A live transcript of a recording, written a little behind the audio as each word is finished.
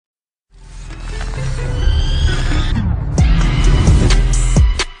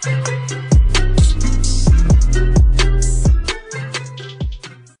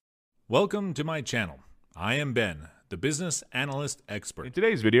Welcome to my channel. I am Ben, the business analyst expert. In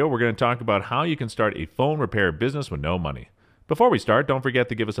today's video, we're going to talk about how you can start a phone repair business with no money. Before we start, don't forget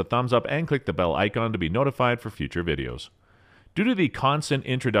to give us a thumbs up and click the bell icon to be notified for future videos. Due to the constant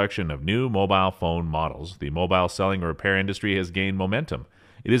introduction of new mobile phone models, the mobile selling and repair industry has gained momentum.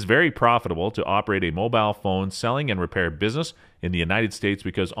 It is very profitable to operate a mobile phone selling and repair business in the United States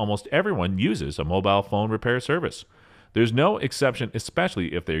because almost everyone uses a mobile phone repair service. There's no exception,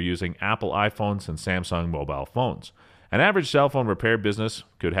 especially if they're using Apple iPhones and Samsung mobile phones. An average cell phone repair business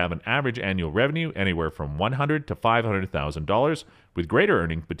could have an average annual revenue anywhere from $100,000 to $500,000 with greater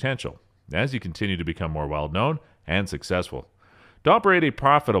earning potential as you continue to become more well-known and successful. To operate a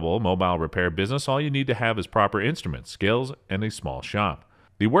profitable mobile repair business, all you need to have is proper instruments, skills, and a small shop.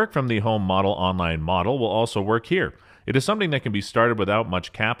 The work from the home model online model will also work here. It is something that can be started without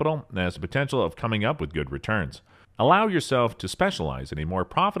much capital and has the potential of coming up with good returns. Allow yourself to specialize in a more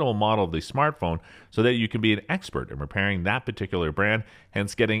profitable model of the smartphone so that you can be an expert in repairing that particular brand,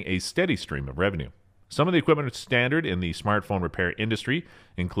 hence getting a steady stream of revenue. Some of the equipment standard in the smartphone repair industry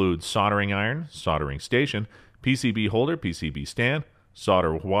include soldering iron, soldering station, PCB holder, PCB stand,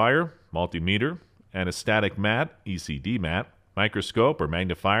 solder wire, multimeter, anesthetic mat, ECD mat, microscope or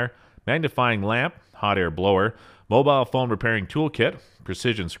magnifier, magnifying lamp, hot air blower, mobile phone repairing toolkit,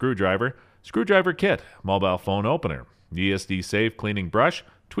 precision screwdriver, screwdriver kit, mobile phone opener, ESD safe cleaning brush,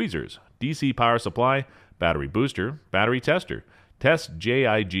 tweezers, DC power supply, battery booster, battery tester, test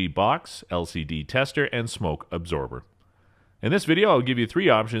JIG box, LCD tester, and smoke absorber. In this video, I'll give you 3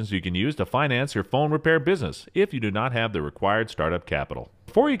 options you can use to finance your phone repair business if you do not have the required startup capital.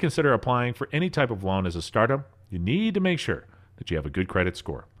 Before you consider applying for any type of loan as a startup, you need to make sure that you have a good credit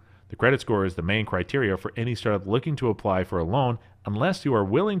score. The credit score is the main criteria for any startup looking to apply for a loan unless you are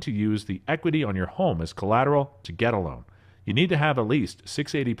willing to use the equity on your home as collateral to get a loan. You need to have at least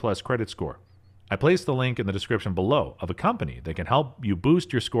 680 plus credit score. I placed the link in the description below of a company that can help you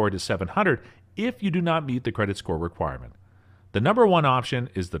boost your score to 700 if you do not meet the credit score requirement. The number 1 option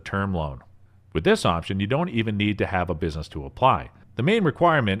is the term loan. With this option, you don't even need to have a business to apply. The main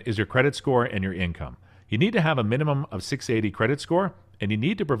requirement is your credit score and your income. You need to have a minimum of 680 credit score, and you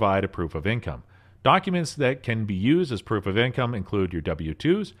need to provide a proof of income. Documents that can be used as proof of income include your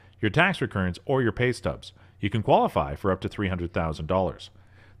W-2s, your tax returns, or your pay stubs. You can qualify for up to $300,000.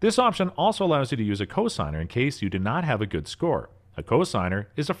 This option also allows you to use a cosigner in case you do not have a good score. A cosigner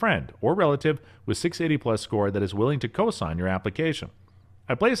is a friend or relative with 680 plus score that is willing to cosign your application.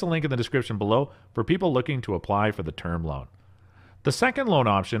 I place a link in the description below for people looking to apply for the term loan. The second loan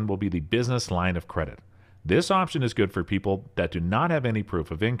option will be the business line of credit. This option is good for people that do not have any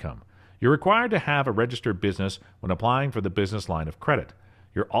proof of income. You're required to have a registered business when applying for the business line of credit.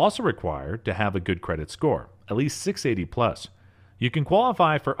 You're also required to have a good credit score, at least 680 plus. You can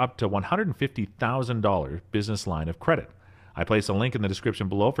qualify for up to $150,000 business line of credit. I place a link in the description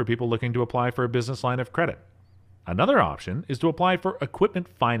below for people looking to apply for a business line of credit. Another option is to apply for equipment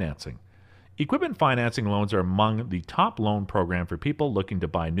financing. Equipment financing loans are among the top loan program for people looking to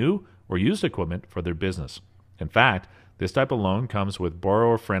buy new or used equipment for their business. In fact, this type of loan comes with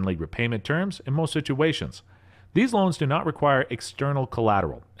borrower-friendly repayment terms in most situations. These loans do not require external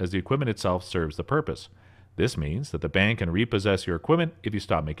collateral, as the equipment itself serves the purpose. This means that the bank can repossess your equipment if you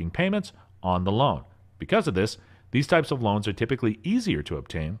stop making payments on the loan. Because of this, these types of loans are typically easier to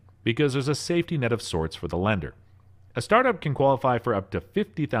obtain because there's a safety net of sorts for the lender. A startup can qualify for up to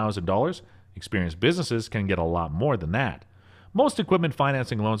 $50,000. Experienced businesses can get a lot more than that. Most equipment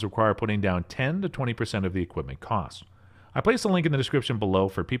financing loans require putting down 10 to 20% of the equipment cost. I placed a link in the description below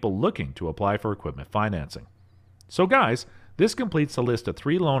for people looking to apply for equipment financing. So guys, this completes the list of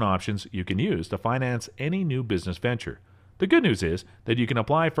 3 loan options you can use to finance any new business venture. The good news is that you can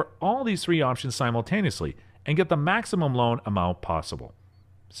apply for all these 3 options simultaneously and get the maximum loan amount possible.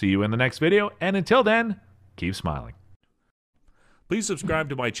 See you in the next video, and until then, keep smiling. Please subscribe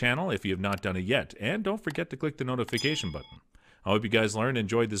to my channel if you have not done it yet, and don't forget to click the notification button. I hope you guys learned and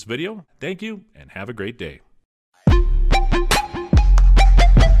enjoyed this video. Thank you, and have a great day.